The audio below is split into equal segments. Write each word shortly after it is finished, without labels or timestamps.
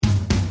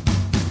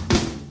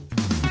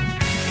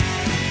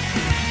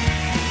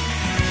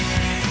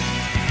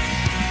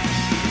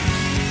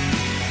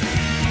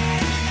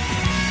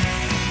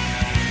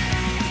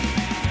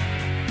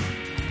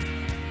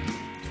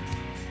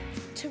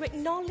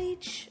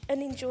Paige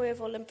and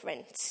Enjoyable and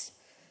Brent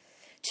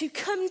to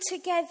come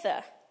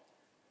together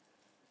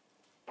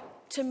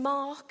to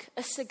mark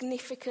a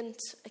significant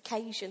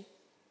occasion.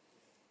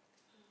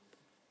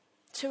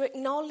 To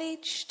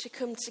acknowledge, to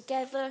come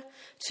together,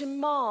 to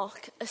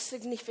mark a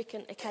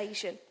significant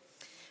occasion.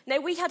 Now,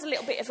 we had a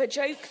little bit of a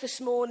joke this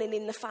morning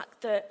in the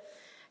fact that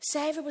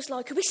Sarah was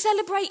like, are we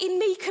celebrating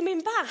me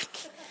coming back?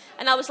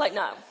 And I was like,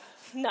 no,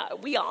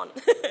 we aren't.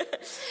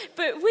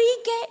 But we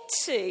get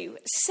to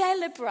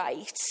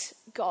celebrate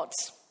God.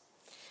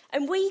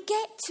 And we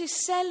get to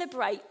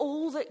celebrate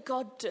all that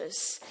God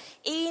does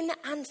in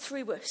and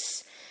through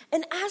us.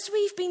 And as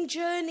we've been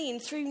journeying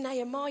through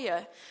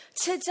Nehemiah,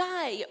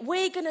 today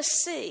we're going to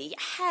see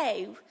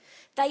how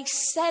they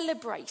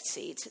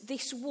celebrated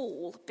this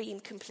wall being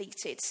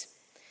completed.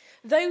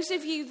 Those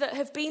of you that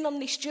have been on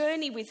this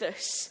journey with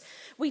us,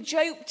 we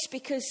joked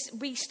because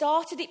we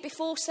started it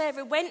before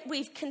Sarah went.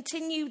 We've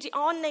continued it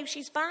on. Now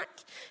she's back.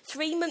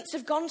 3 months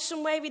have gone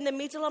somewhere in the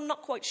middle. I'm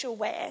not quite sure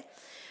where.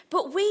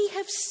 But we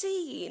have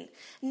seen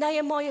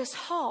Nehemiah's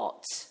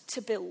heart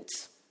to build.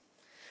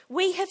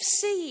 We have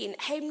seen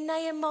how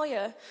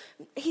Nehemiah,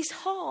 his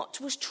heart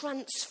was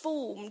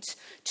transformed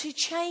to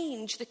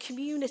change the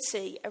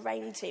community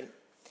around him.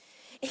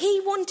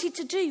 He wanted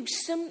to do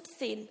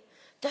something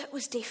that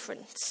was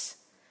different.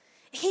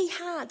 He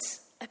had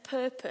a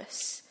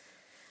purpose,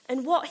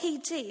 and what he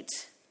did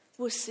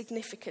was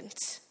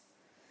significant.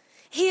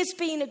 He has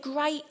been a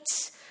great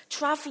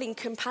travelling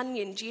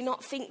companion, do you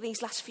not think,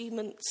 these last few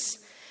months?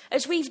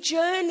 As we've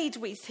journeyed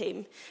with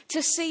him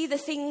to see the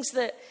things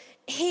that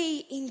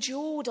he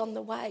endured on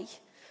the way,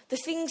 the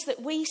things that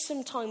we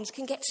sometimes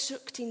can get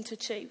sucked into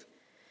too.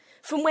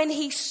 From when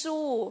he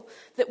saw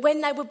that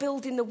when they were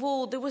building the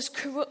wall, there was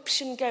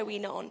corruption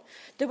going on.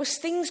 There was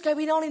things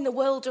going on in the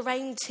world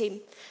around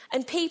him.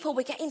 And people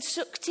were getting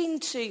sucked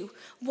into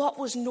what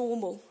was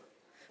normal.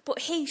 But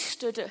he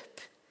stood up.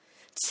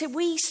 So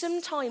we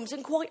sometimes,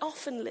 and quite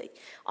often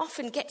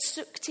get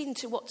sucked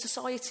into what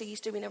society is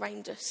doing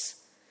around us.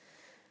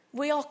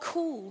 We are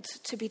called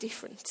to be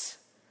different.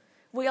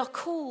 We are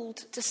called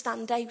to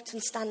stand out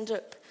and stand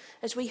up,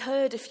 as we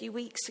heard a few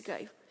weeks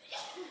ago.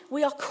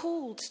 We are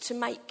called to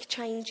make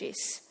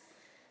changes.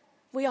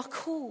 We are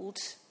called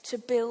to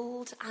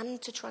build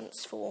and to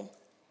transform.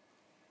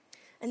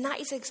 And that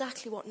is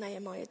exactly what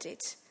Nehemiah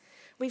did.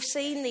 We've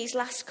seen these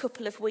last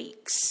couple of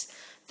weeks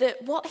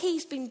that what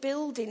he's been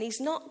building is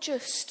not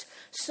just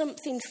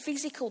something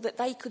physical that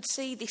they could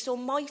see, this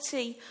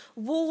almighty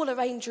wall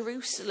around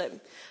Jerusalem,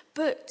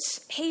 but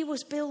he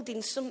was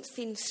building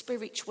something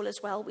spiritual as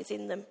well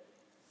within them.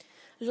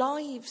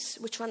 Lives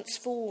were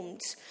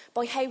transformed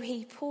by how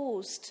he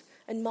paused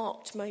and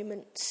marked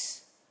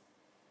moments.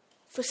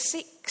 For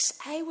 6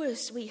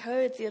 hours, we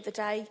heard the other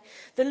day,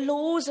 the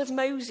laws of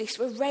Moses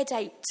were read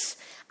out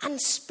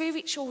and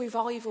spiritual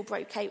revival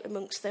broke out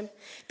amongst them.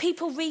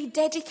 People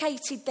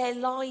rededicated their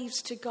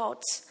lives to God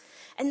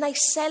and they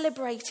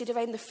celebrated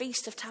around the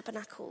Feast of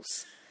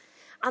Tabernacles.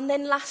 And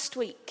then last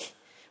week,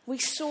 we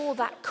saw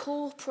that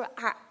corporate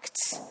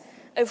act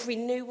of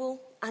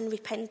renewal and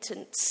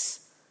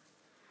repentance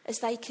as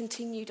they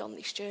continued on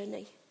this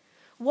journey.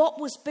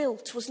 What was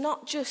built was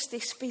not just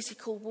this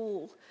physical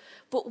wall,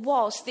 but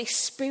was this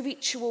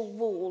spiritual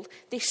wall,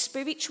 this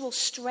spiritual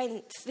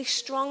strength, this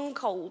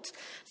stronghold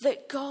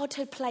that God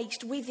had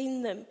placed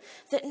within them,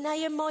 that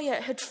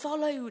Nehemiah had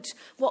followed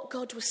what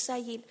God was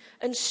saying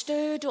and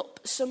stirred up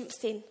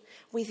something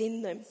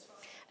within them.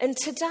 And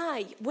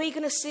today, we're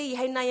going to see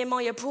how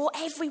Nehemiah brought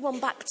everyone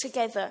back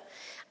together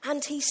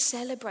and he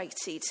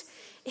celebrated.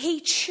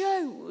 He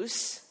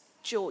chose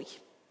joy.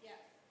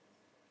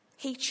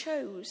 He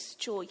chose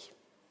joy.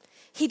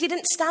 He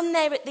didn't stand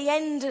there at the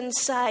end and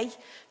say,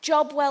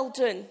 job well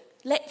done.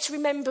 Let's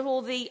remember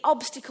all the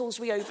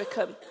obstacles we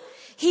overcome.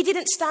 He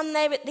didn't stand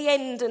there at the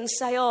end and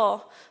say,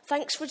 oh,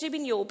 thanks for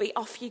doing your bit,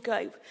 off you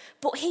go.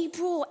 But he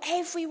brought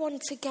everyone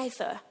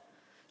together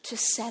to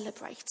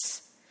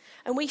celebrate.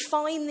 And we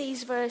find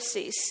these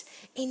verses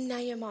in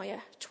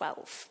Nehemiah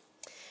 12.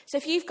 So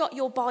if you've got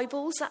your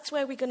Bibles, that's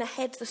where we're going to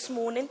head this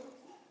morning.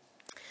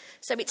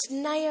 So it's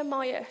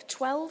Nehemiah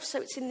 12,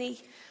 so it's in the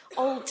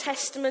Old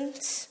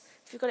Testament.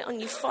 If you've got it on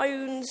your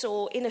phones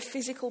or in a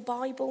physical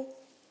Bible.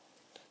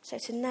 So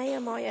to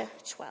Nehemiah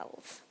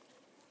 12.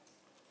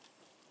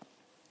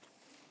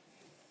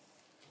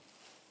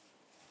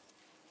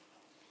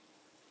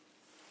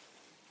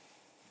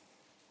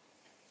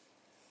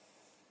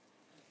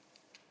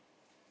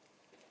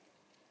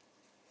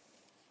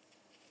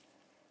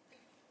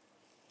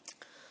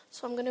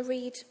 So I'm going to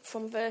read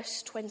from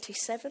verse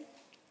 27.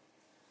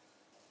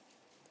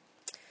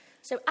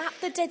 So at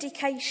the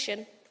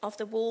dedication of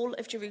the wall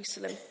of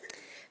Jerusalem,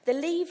 the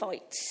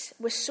Levites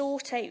were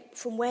sought out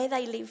from where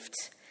they lived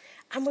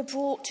and were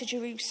brought to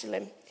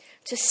Jerusalem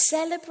to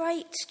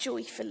celebrate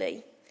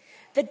joyfully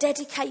the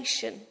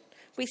dedication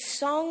with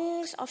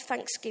songs of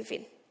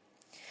thanksgiving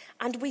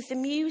and with the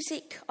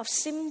music of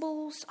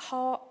cymbals,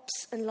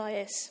 harps and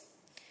lyres.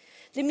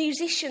 The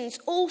musicians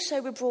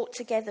also were brought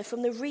together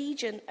from the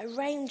region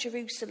around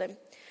Jerusalem,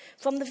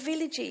 from the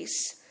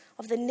villages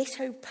of the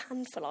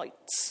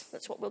Netophanthalites,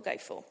 that's what we'll go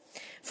for,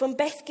 from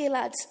Beth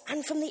Gilad,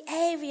 and from the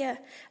area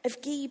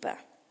of Geba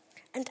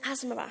and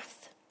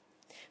Azmarath.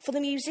 For the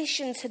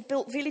musicians had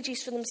built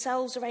villages for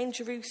themselves around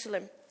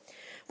Jerusalem.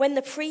 When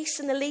the priests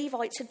and the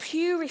Levites had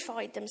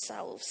purified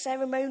themselves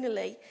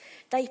ceremonially,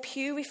 they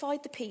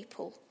purified the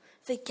people,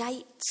 the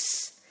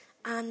gates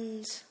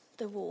and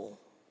the wall.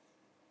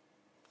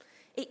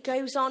 It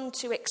goes on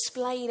to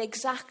explain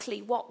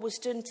exactly what was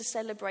done to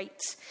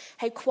celebrate,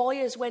 how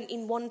choirs went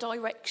in one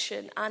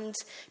direction and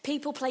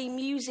people playing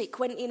music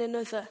went in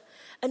another.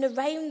 And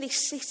around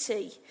this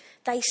city,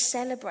 they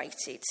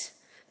celebrated.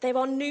 There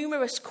are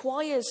numerous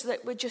choirs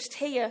that were just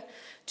here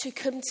to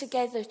come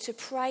together to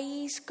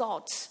praise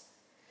God,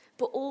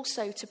 but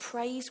also to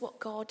praise what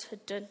God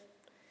had done.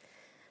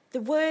 The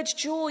word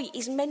joy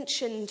is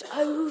mentioned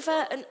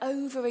over and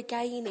over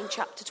again in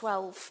chapter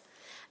 12,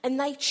 and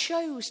they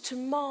chose to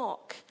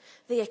mark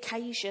the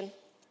occasion.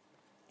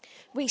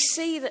 We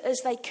see that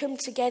as they come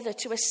together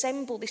to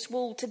assemble this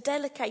wall, to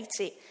dedicate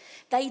it,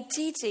 they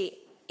did it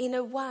in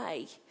a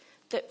way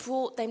that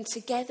brought them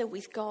together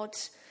with God,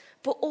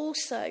 but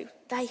also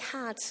they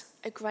had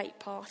a great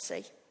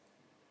party.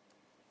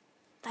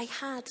 They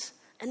had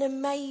an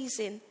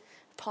amazing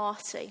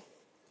party.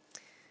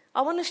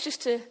 I want us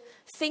just to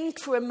think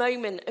for a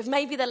moment of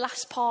maybe the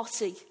last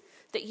party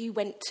that you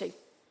went to.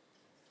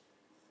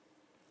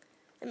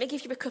 Let me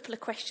give you a couple of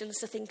questions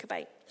to think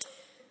about.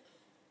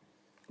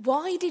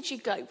 Why did you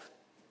go?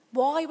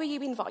 Why were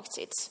you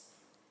invited?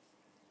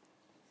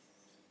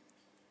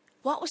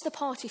 What was the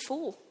party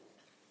for?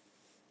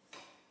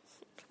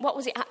 What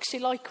was it actually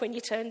like when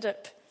you turned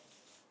up?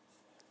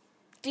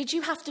 Did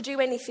you have to do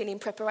anything in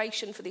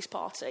preparation for this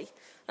party?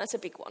 That's a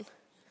big one.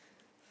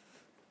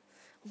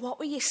 What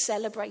were you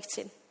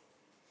celebrating?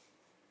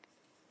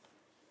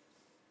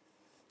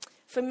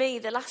 For me,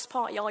 the last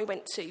party I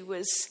went to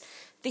was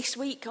this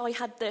week. I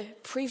had the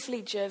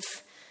privilege of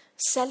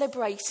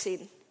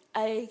celebrating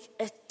a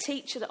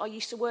teacher that I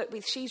used to work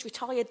with. She's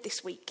retired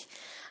this week,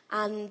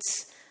 and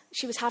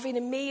she was having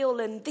a meal,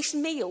 and this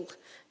meal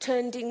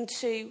turned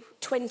into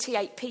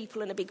 28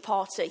 people and a big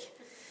party.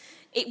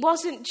 It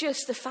wasn't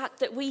just the fact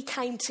that we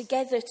came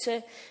together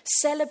to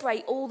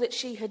celebrate all that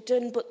she had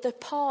done, but the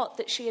part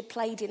that she had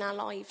played in our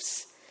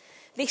lives.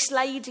 This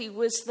lady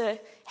was the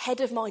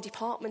head of my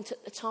department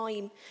at the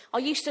time. I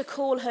used to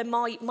call her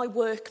my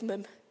work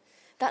mum.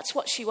 That's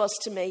what she was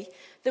to me.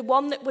 The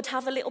one that would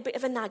have a little bit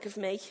of a nag of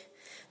me.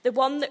 The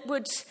one that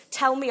would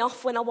tell me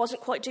off when I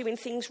wasn't quite doing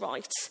things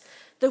right.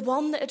 The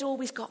one that had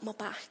always got my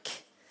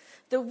back.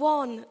 The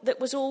one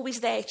that was always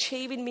there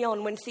cheering me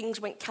on when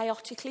things went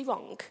chaotically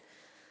wrong.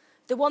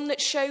 The one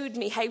that showed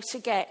me how to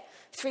get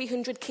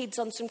 300 kids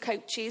on some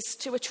coaches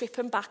to a trip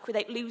and back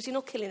without losing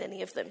or killing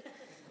any of them.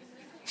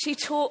 She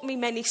taught me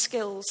many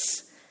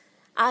skills.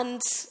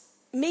 And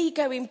me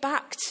going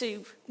back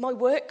to my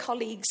work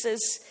colleagues,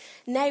 as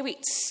now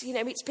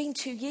it's been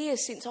 2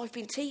 years since I've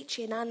been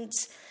teaching, and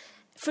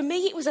for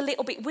me it was a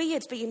little bit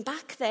weird being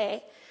back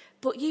there,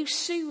 but you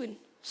soon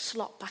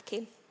slot back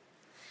in.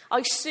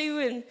 I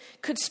soon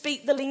could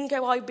speak the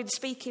lingo I'd been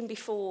speaking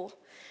before.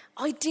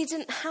 I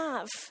didn't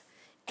have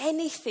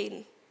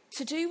anything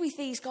to do with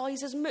these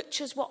guys as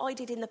much as what I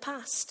did in the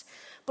past,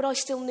 but I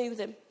still knew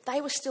them. They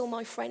were still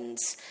my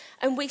friends,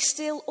 and we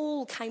still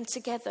all came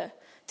together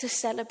to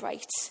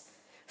celebrate.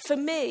 For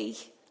me,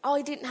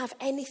 I didn't have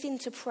anything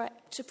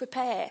to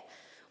prepare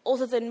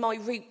other than my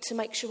route to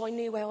make sure I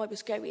knew where I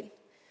was going.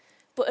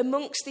 But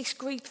amongst this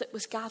group that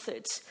was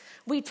gathered,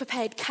 we'd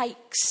prepared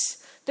cakes,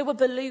 there were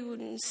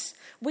balloons,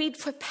 we'd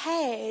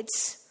prepared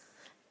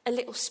a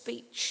little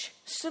speech.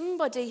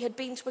 Somebody had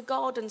been to a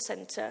garden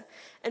centre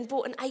and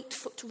bought an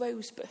 8-foot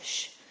rose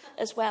bush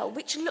as well,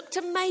 which looked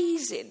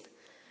amazing.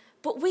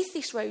 But with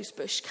this rose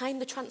bush came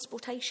the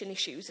transportation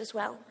issues as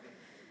well.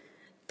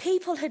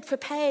 People had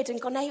prepared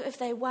and gone out of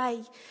their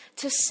way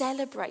to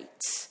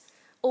celebrate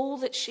all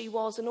that she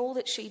was and all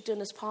that she'd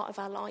done as part of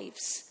our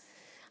lives.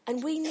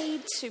 And we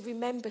need to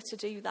remember to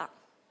do that.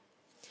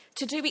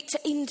 To do it to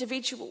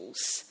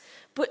individuals,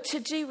 but to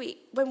do it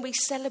when we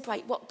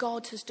celebrate what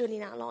God has done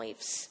in our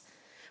lives.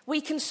 We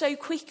can so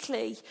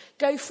quickly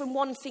go from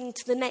one thing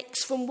to the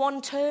next, from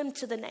one term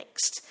to the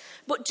next.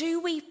 But do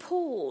we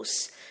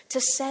pause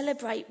to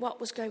celebrate what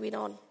was going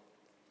on?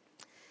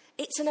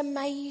 It's an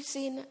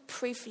amazing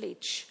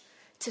privilege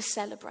to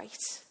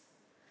celebrate.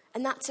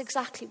 And that's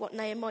exactly what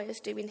Nehemiah's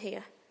doing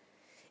here.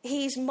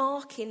 He's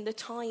marking the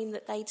time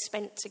that they'd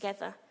spent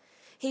together.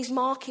 He's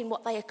marking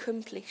what they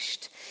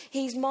accomplished.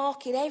 He's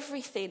marking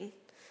everything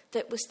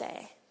that was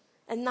there.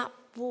 And that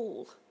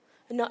wall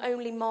not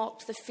only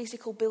marked the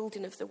physical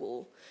building of the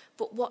wall,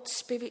 but what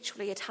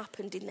spiritually had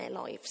happened in their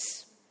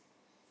lives.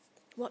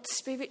 What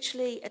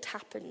spiritually had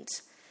happened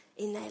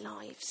in their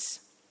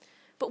lives.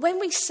 But when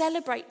we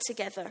celebrate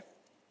together,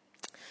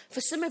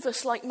 for some of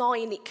us like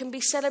mine, it can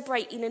be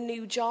celebrating a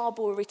new job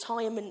or a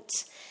retirement.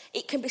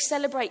 It can be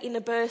celebrating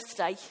a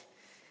birthday.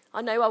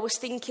 I know I was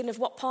thinking of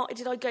what party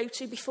did I go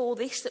to before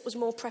this that was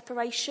more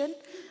preparation.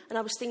 And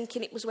I was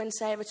thinking it was when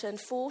Sarah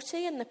turned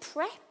 40, and the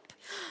prep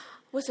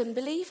was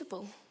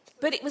unbelievable.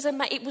 But it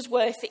was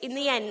worth it in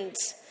the end.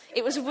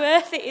 It was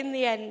worth it in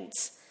the end.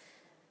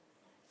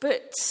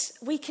 But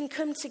we can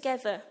come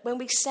together when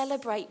we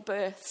celebrate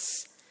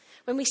births,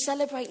 when we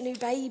celebrate new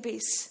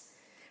babies,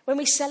 when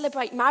we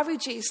celebrate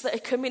marriages that are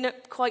coming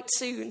up quite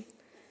soon,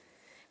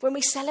 when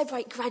we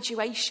celebrate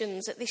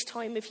graduations at this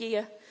time of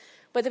year,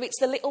 whether it's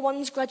the little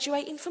ones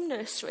graduating from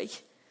nursery,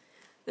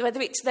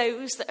 whether it's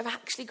those that are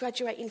actually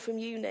graduating from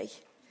uni.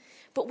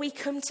 But we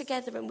come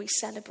together and we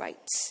celebrate.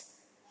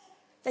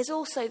 There's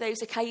also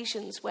those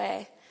occasions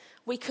where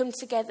we come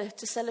together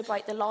to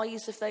celebrate the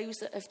lives of those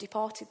that have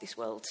departed this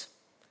world.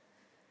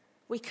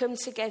 We come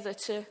together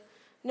to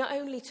not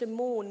only to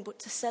mourn, but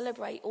to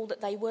celebrate all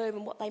that they were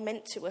and what they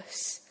meant to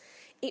us.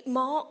 It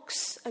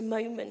marks a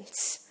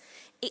moment.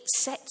 It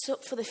sets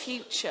up for the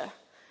future.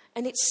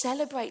 And it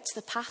celebrates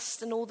the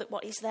past and all that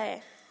what is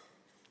there.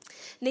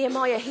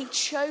 Nehemiah, he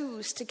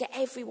chose to get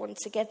everyone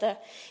together.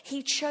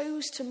 He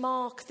chose to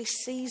mark this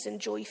season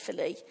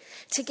joyfully,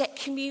 to get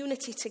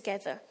community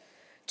together,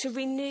 to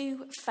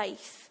renew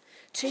faith,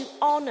 to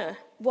honour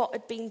what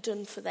had been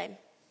done for them.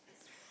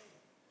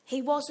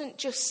 He wasn't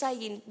just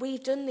saying,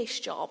 we've done this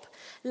job,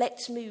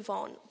 let's move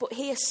on. But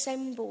he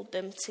assembled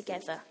them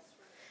together.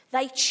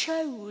 They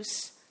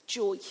chose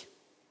joy.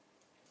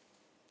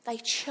 They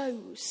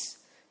chose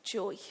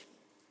joy.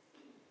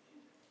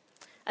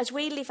 As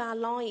we live our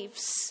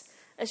lives,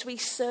 as we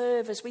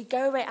serve, as we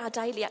go about our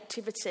daily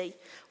activity,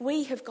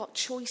 we have got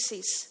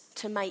choices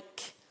to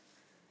make.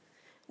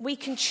 We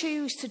can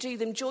choose to do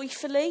them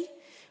joyfully.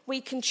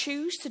 We can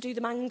choose to do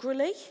them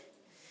angrily.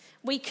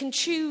 We can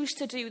choose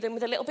to do them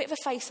with a little bit of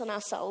a face on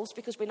ourselves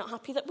because we're not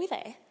happy that we're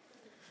there.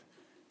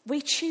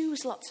 We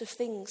choose lots of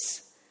things.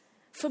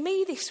 For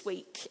me this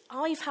week,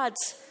 I've had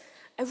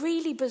a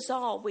really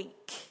bizarre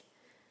week.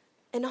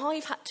 And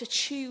I've had to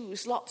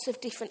choose lots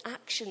of different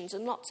actions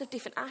and lots of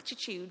different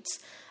attitudes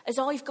as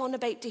I've gone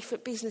about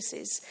different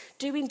businesses,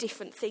 doing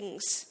different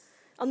things.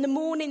 On the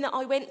morning that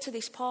I went to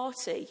this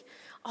party,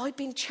 I'd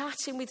been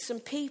chatting with some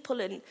people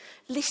and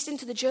listening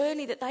to the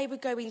journey that they were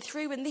going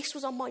through, and this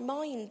was on my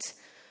mind.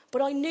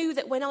 But I knew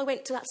that when I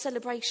went to that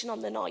celebration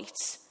on the night,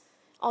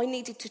 I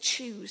needed to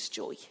choose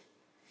joy.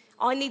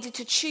 I needed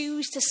to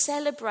choose to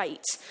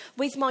celebrate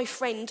with my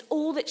friend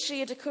all that she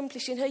had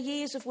accomplished in her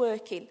years of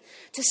working,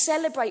 to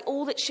celebrate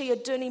all that she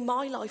had done in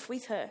my life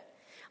with her.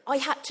 I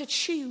had to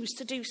choose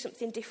to do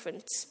something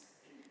different.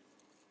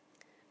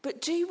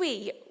 But do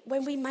we,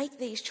 when we make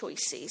these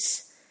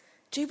choices,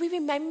 do we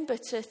remember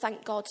to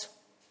thank God?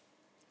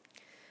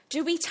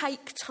 Do we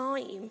take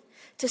time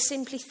to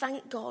simply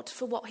thank God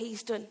for what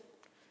he's done?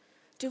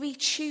 Do we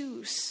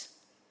choose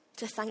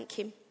to thank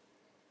him?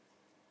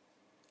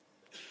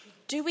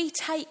 Do we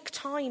take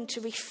time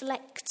to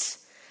reflect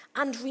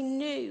and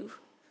renew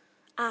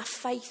our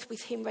faith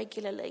with him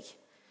regularly?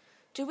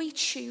 Do we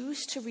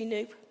choose to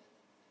renew?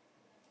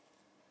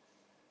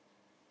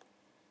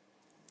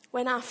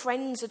 When our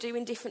friends are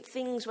doing different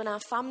things, when our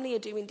family are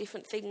doing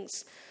different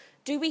things,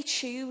 do we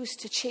choose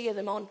to cheer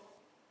them on?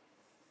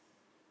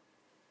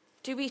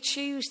 Do we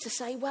choose to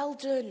say, well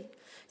done?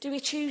 Do we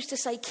choose to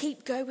say,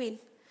 keep going?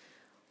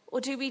 Or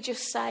do we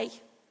just say,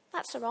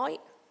 that's all right?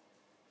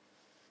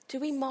 Do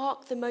we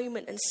mark the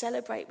moment and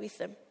celebrate with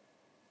them?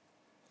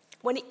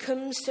 When it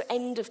comes to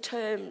end of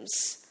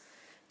terms,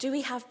 do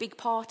we have big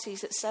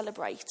parties that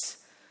celebrate?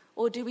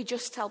 Or do we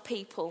just tell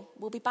people,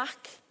 we'll be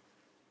back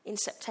in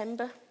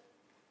September?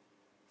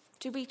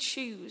 Do we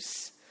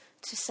choose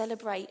to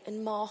celebrate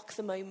and mark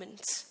the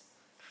moment?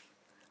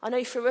 I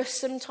know for us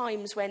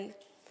sometimes when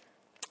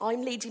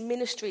I'm leading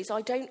ministries,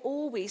 I don't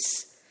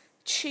always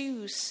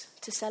choose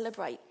to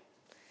celebrate.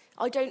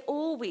 I don't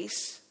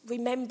always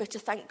remember to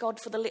thank God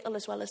for the little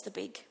as well as the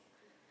big.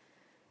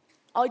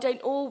 I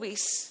don't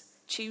always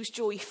choose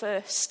joy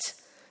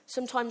first.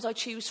 Sometimes I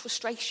choose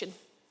frustration.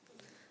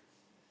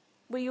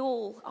 We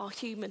all are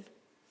human.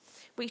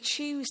 We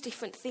choose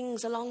different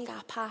things along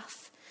our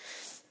path.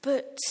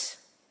 But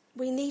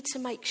we need to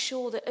make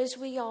sure that as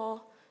we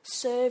are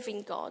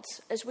serving God,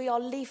 as we are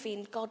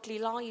living godly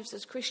lives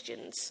as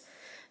Christians,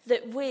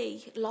 that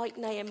we, like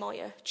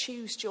Nehemiah,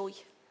 choose joy,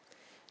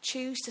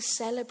 choose to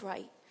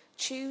celebrate,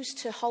 choose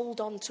to hold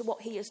on to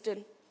what he has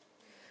done.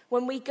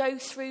 When we go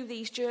through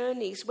these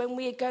journeys, when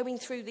we are going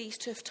through these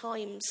tough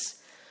times,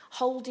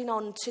 holding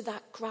on to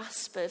that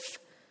grasp of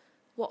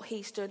what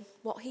he's done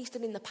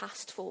in the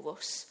past for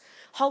us.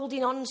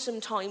 Holding on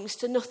sometimes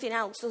to nothing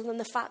else other than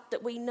the fact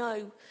that we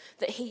know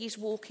that he is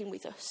walking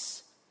with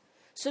us.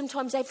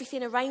 Sometimes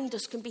everything around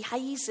us can be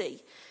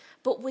hazy,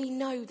 but we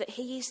know that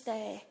he is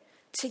there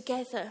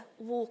together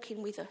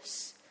walking with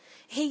us.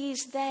 He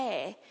is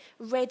there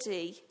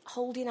ready,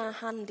 holding our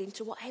hand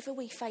into whatever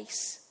we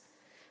face.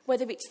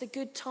 Whether it's the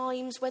good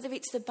times, whether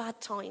it's the bad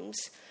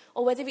times,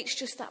 or whether it's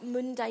just that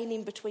mundane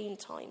in-between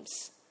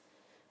times.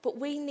 But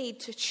we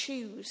need to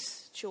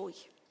choose joy.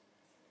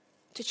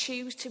 To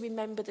choose to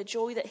remember the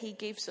joy that he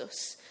gives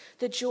us,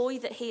 the joy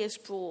that he has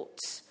brought,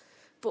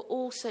 but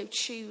also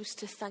choose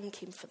to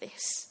thank him for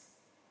this.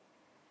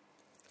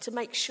 To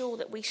make sure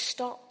that we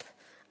stop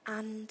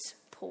and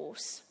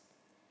pause.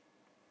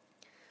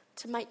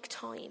 to make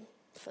time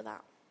for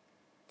that.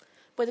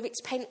 Whether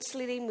it's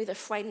penciling in with a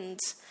friend,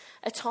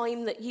 a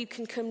time that you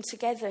can come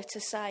together to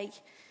say,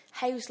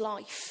 how's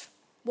life?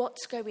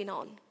 What's going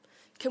on?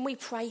 Can we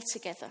pray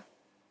together?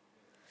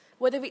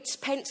 Whether it's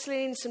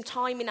penciling in some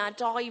time in our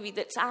diary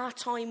that's our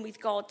time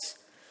with God,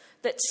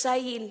 that's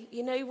saying,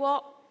 you know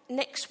what,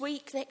 next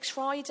week, next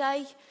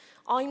Friday,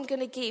 I'm going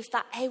to give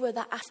that hour,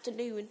 that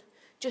afternoon,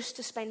 just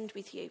to spend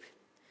with you.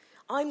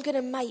 I'm going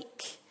to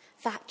make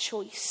that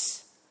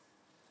choice.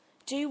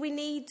 Do we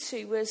need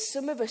to, as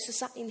some of us are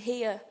sat in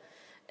here,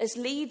 as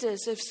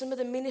leaders of some of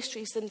the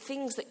ministries and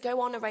things that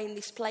go on around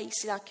this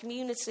place, in our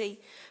community,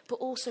 but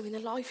also in the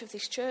life of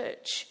this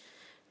church,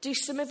 do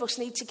some of us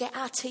need to get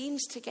our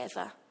teams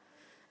together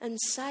and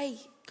say,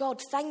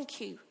 God, thank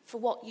you for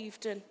what you've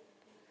done?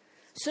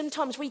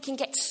 Sometimes we can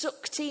get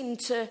sucked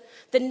into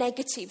the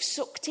negative,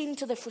 sucked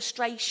into the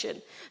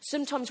frustration.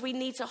 Sometimes we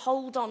need to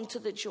hold on to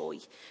the joy,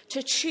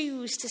 to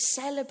choose to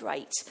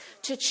celebrate,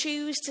 to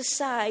choose to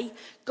say,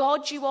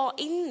 God, you are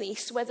in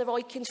this, whether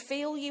I can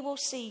feel you or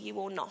see you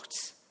or not.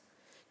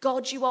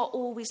 God, you are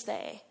always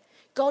there.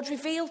 God,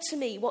 reveal to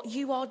me what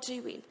you are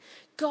doing.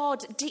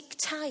 God,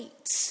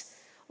 dictate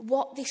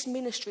what this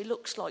ministry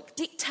looks like.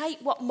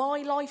 Dictate what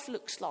my life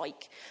looks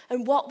like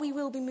and what we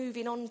will be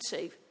moving on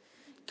to.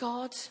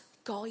 God,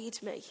 guide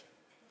me.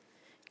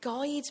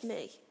 Guide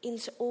me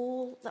into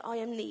all that I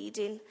am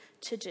needing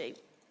to do.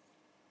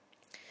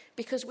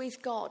 Because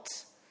with God,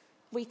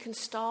 we can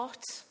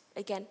start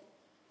again.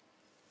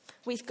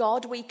 With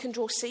God, we can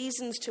draw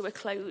seasons to a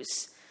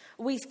close.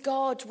 With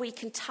God, we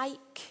can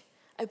take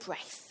a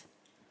breath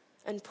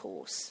and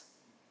pause.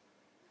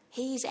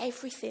 He's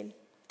everything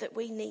that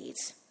we need.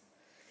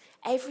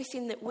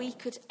 Everything that we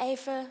could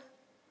ever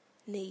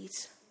need.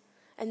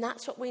 And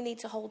that's what we need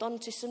to hold on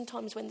to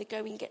sometimes when the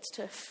going gets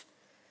tough.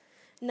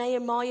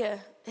 Nehemiah,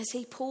 as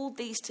he pulled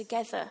these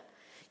together,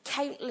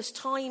 countless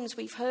times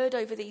we've heard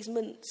over these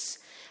months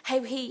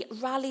how he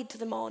rallied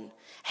them on,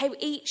 how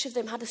each of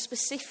them had a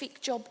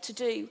specific job to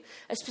do,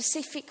 a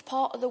specific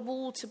part of the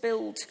wall to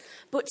build.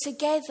 But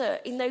together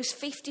in those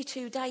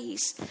 52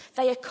 days,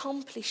 they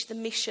accomplished the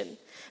mission.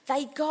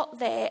 They got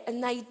there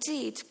and they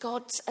did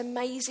God's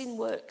amazing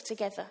work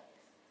together.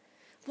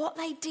 What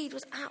they did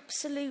was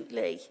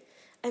absolutely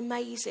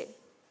amazing.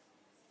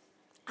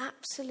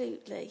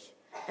 Absolutely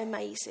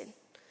amazing.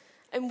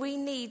 And we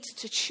need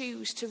to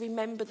choose to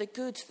remember the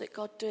good that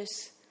God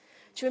does.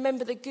 To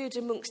remember the good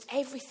amongst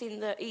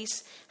everything that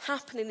is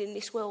happening in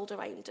this world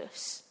around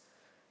us.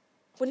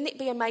 Wouldn't it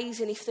be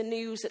amazing if the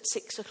news at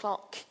 6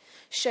 o'clock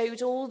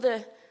showed all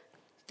the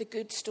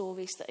good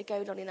stories that are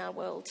going on in our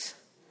world?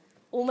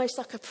 Almost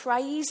like a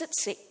praise at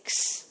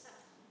 6.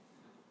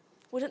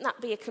 Wouldn't that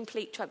be a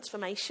complete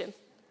transformation?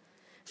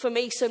 For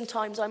me,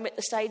 sometimes I'm at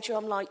the stage where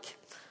I'm like,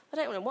 I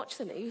don't want to watch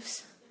the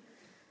news.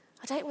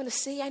 I don't want to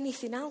see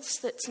anything else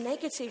that's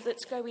negative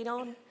that's going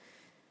on.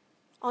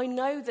 I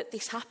know that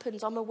this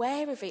happens. I'm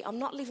aware of it. I'm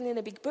not living in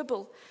a big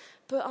bubble.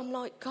 But I'm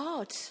like,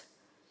 God,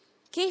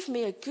 give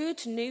me a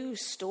good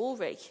news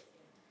story.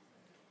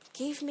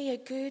 Give me a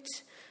good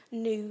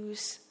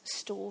news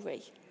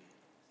story.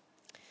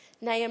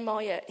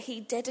 Nehemiah,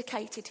 he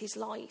dedicated his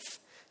life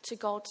to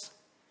God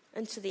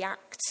and to the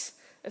act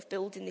of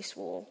building this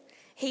wall.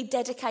 He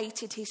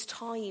dedicated his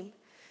time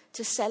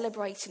to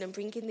celebrating and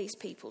bringing these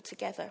people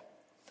together.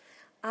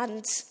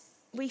 And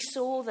we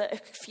saw that a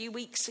few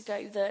weeks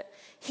ago that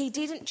he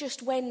didn't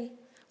just, when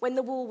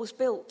the wall was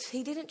built,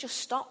 he didn't just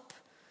stop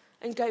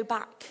and go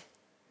back.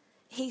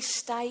 He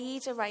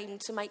stayed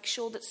around to make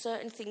sure that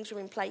certain things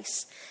were in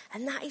place.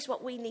 And that is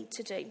what we need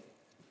to do.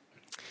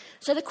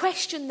 So the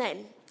question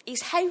then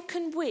is, how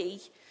can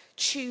we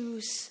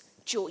choose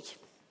joy?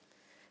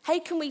 How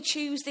can we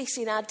choose this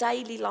in our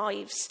daily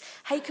lives?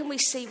 How can we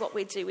see what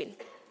we're doing?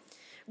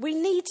 We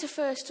need to,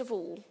 first of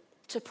all,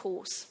 to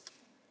pause.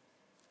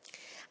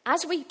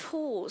 As we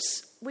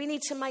pause, we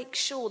need to make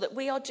sure that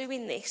we are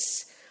doing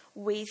this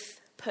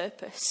with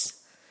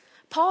purpose.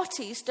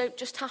 Parties don't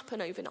just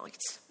happen overnight.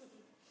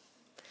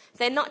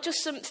 They're not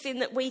just something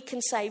that we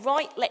can say,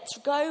 right, let's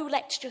go,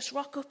 let's just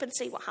rock up and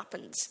see what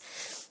happens.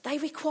 They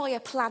require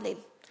planning.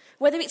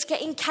 Whether it's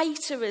getting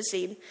caterers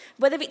in,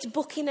 whether it's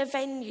booking a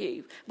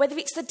venue, whether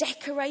it's the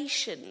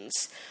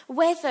decorations,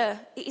 whether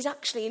it is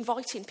actually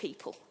inviting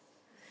people.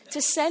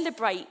 To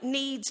celebrate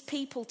needs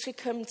people to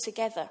come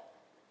together.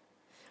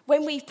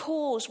 When we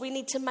pause, we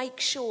need to make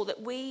sure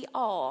that we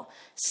are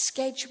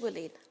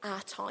scheduling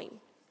our time.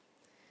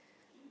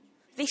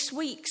 This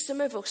week, some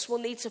of us will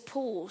need to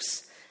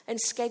pause and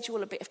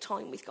schedule a bit of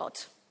time with God.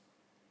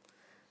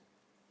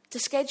 To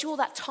schedule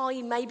that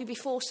time maybe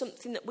before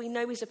something that we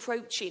know is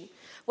approaching,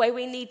 where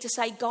we need to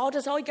say, God,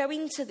 as I go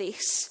into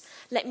this,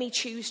 let me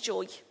choose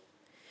joy.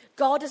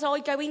 God, as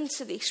I go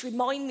into this,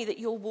 remind me that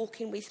you're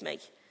walking with me.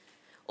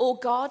 Or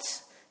God,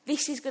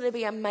 this is going to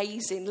be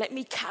amazing. Let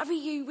me carry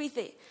you with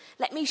it.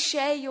 Let me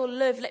share your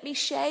love. Let me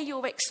share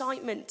your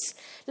excitement.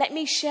 Let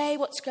me share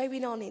what's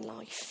going on in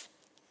life.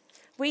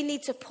 We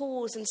need to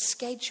pause and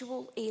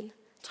schedule in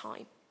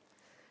time.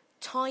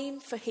 Time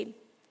for him,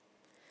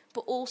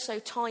 but also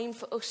time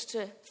for us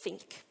to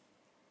think.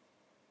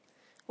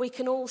 We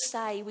can all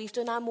say we've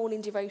done our morning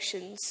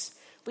devotions,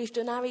 we've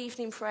done our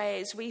evening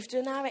prayers, we've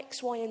done our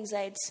X, Y, and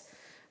Z,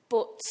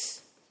 but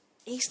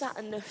is that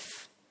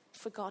enough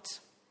for God?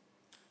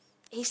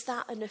 Is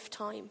that enough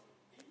time?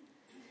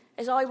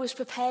 As I was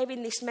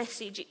preparing this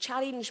message, it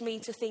challenged me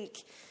to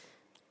think,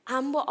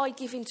 am what I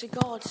give into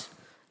God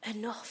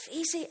enough?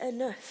 Is it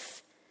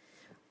enough?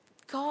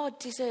 God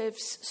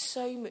deserves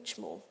so much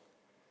more.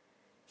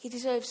 He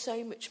deserves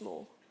so much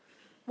more.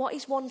 What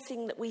is one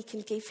thing that we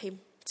can give him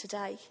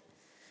today?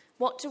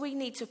 What do we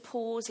need to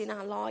pause in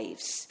our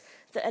lives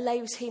that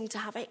allows him to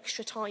have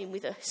extra time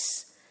with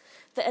us?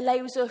 That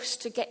allows us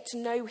to get to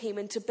know him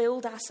and to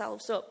build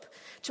ourselves up,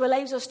 to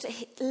allows us to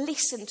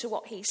listen to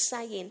what he's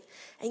saying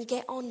and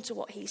get on to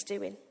what he's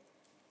doing.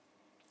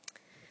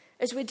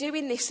 As we're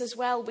doing this as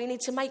well, we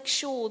need to make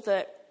sure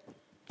that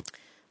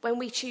when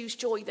we choose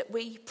joy, that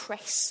we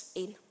press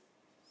in.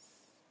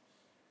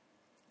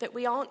 That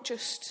we aren't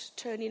just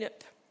turning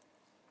up.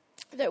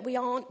 That we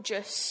aren't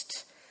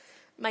just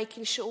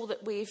making sure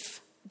that we've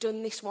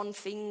done this one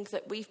thing,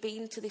 that we've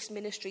been to this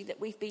ministry,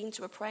 that we've been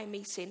to a prayer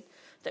meeting,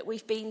 that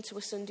we've been to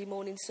a Sunday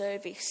morning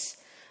service,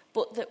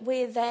 but that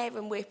we're there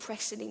and we're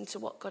pressing into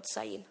what God's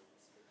saying.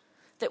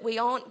 That we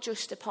aren't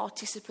just a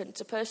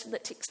participant, a person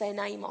that ticks their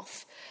name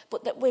off,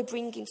 but that we're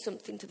bringing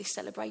something to this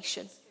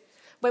celebration.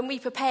 When we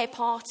prepare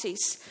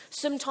parties,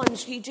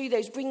 sometimes you do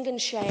those bring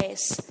and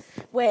shares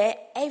where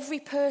every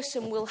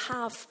person will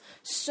have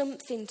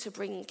something to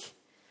bring.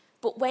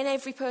 But when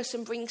every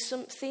person brings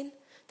something,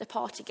 the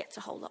party gets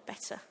a whole lot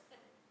better.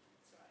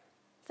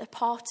 The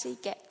party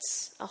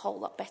gets a whole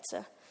lot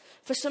better.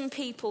 For some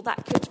people,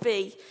 that could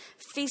be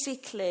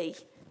physically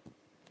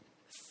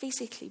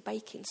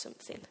baking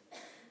something.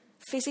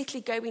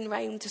 Physically going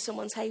round to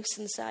someone's house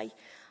and say,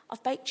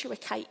 I've baked you a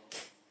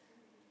cake.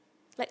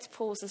 Let's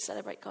pause and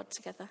celebrate God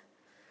together.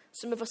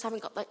 Some of us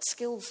haven't got that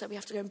skill, so we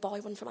have to go and buy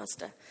one from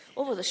Asda.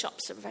 All of the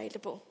shops are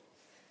available.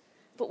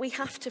 But we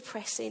have to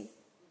press in.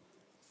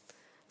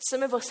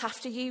 Some of us have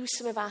to use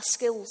some of our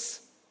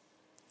skills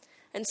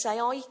and say,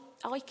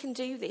 I can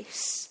do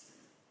this.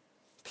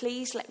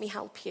 Please let me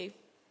help you.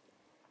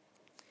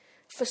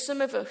 For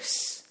some of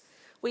us,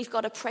 we've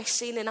got to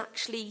press in and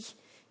actually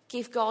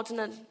give God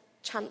a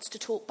chance to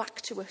talk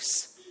back to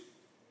us.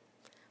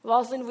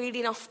 Rather than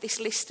reading off this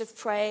list of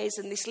prayers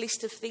and this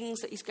list of things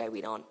that is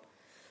going on,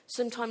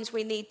 sometimes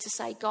we need to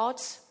say, God,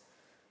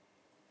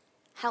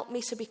 help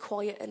me to be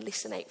quiet and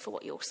listen out for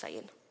what you're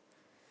saying.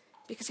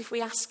 Because if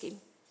we ask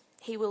him,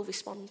 he will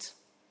respond.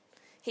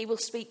 He will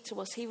speak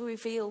to us. He will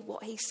reveal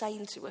what he's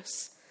saying to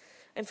us.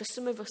 And for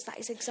some of us, that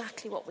is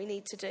exactly what we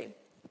need to do.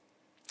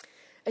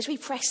 As we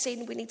press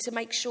in, we need to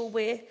make sure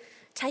we're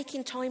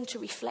taking time to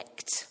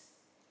reflect.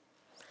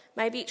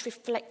 Maybe it's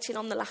reflecting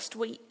on the last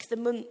week, the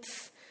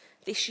month,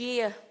 this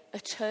year, a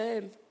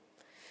term.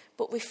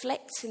 But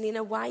reflecting in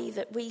a way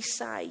that we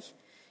say,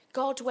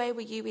 God, where were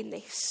you in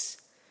this?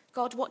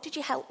 God, what did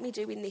you help me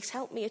do in this?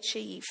 Help me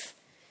achieve.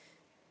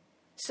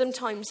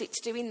 Sometimes it's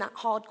doing that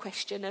hard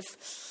question of,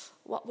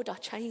 what would I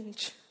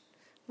change?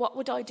 What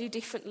would I do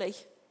differently?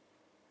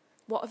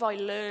 What have I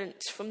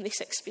learnt from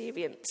this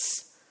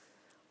experience?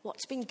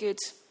 What's been good?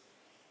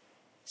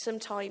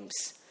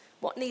 Sometimes,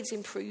 what needs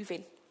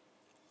improving?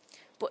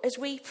 But as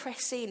we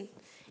press in,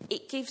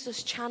 it gives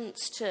us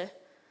chance to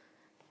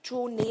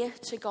draw near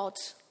to God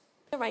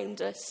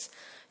around us,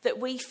 that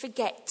we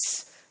forget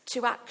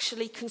to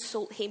actually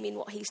consult him in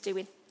what he's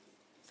doing.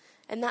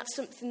 And that's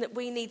something that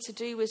we need to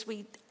do as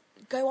we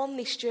go on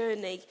this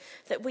journey,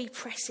 that we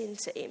press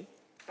into him.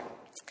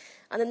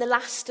 And then the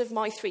last of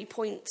my 3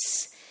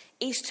 points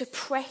is to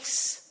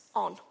press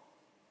on.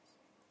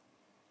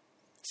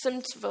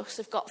 Some of us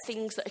have got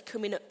things that are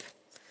coming up.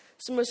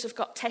 Some of us have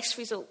got test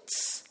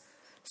results.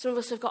 Some of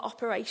us have got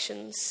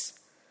operations.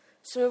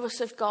 Some of us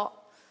have got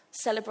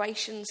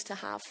celebrations to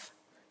have.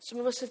 Some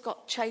of us have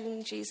got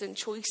changes and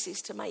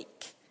choices to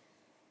make.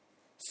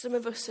 Some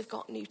of us have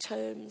got new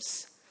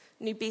terms,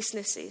 new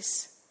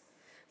businesses.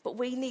 But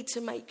we need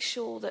to make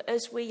sure that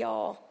as we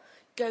are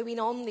going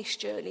on this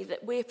journey,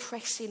 that we're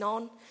pressing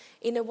on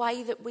in a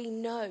way that we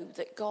know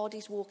that God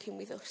is walking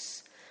with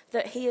us,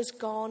 that he has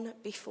gone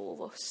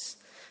before us,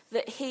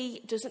 that he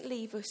doesn't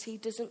leave us, he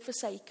doesn't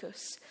forsake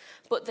us,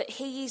 but that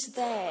he is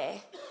there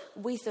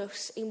with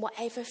us in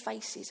whatever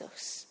faces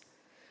us.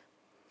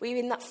 We're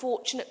in that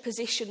fortunate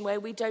position where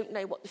we don't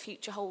know what the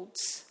future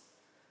holds.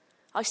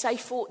 I say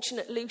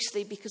fortunate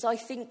loosely because I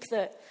think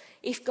that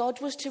if God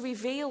was to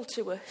reveal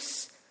to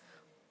us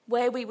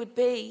where we would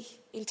be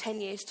in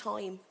 10 years'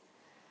 time,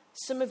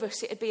 some of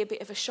us, it'd be a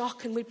bit of a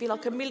shock and we'd be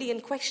like a million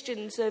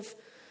questions of,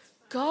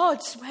 God,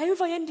 how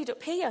have I ended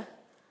up here?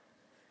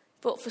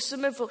 But for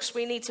some of us,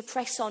 we need to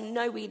press on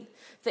knowing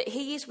that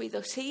he is with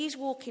us, he is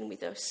walking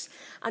with us,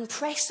 and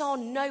press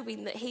on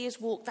knowing that he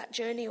has walked that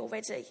journey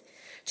already,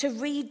 to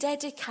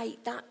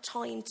rededicate that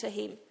time to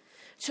him,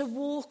 to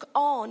walk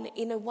on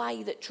in a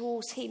way that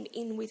draws him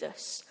in with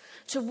us,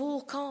 to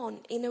walk on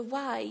in a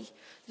way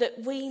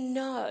that we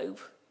know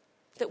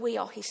that we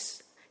are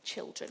his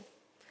children,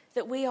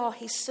 that we are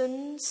his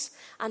sons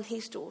and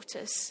his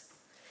daughters.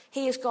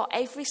 He has got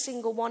every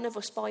single one of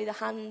us by the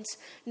hand.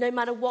 No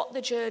matter what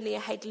the journey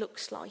ahead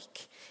looks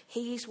like,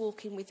 he is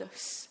walking with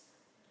us.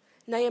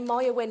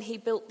 Nehemiah, when he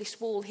built this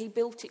wall, he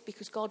built it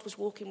because God was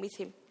walking with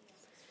him.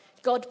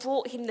 God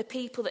brought him the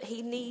people that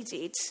he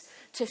needed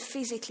to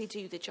physically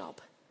do the job.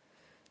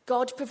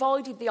 God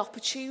provided the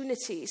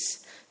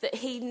opportunities that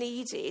he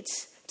needed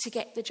to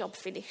get the job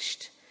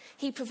finished.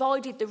 He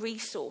provided the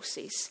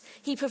resources.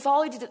 He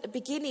provided at the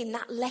beginning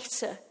that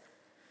letter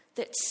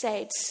that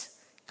said,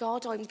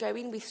 God, I'm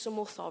going with some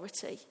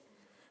authority.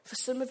 For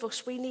some of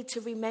us, we need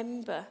to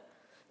remember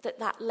that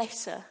that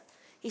letter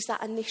is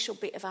that initial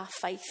bit of our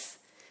faith.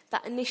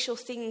 That initial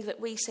thing that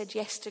we said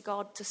yes to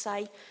God to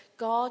say,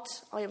 God,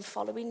 I am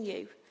following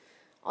you.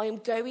 I am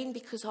going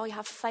because I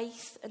have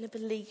faith and a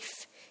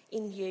belief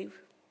in you.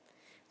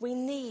 We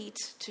need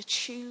to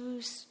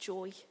choose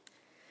joy,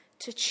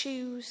 to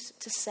choose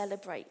to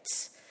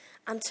celebrate,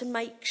 and to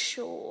make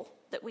sure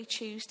that we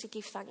choose to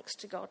give thanks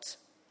to God.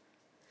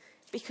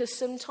 Because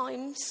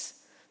sometimes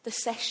the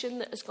session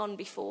that has gone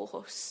before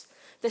us,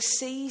 the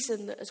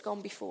season that has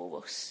gone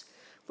before us,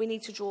 we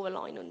need to draw a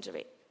line under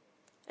it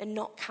and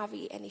not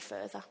carry it any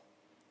further.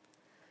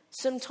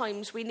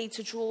 Sometimes we need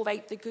to draw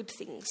out the good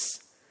things.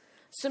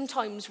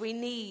 Sometimes we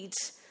need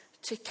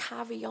to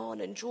carry on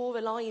and draw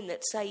a line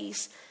that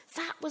says,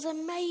 that was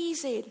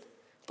amazing,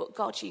 but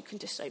God, you can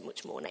do so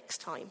much more next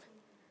time.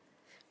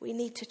 We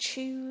need to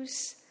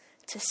choose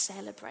to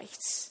celebrate.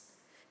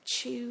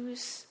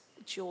 Choose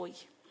joy.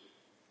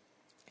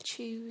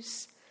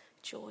 Choose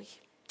joy.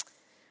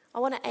 I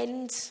want to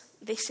end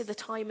this at the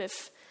time of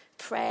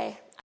prayer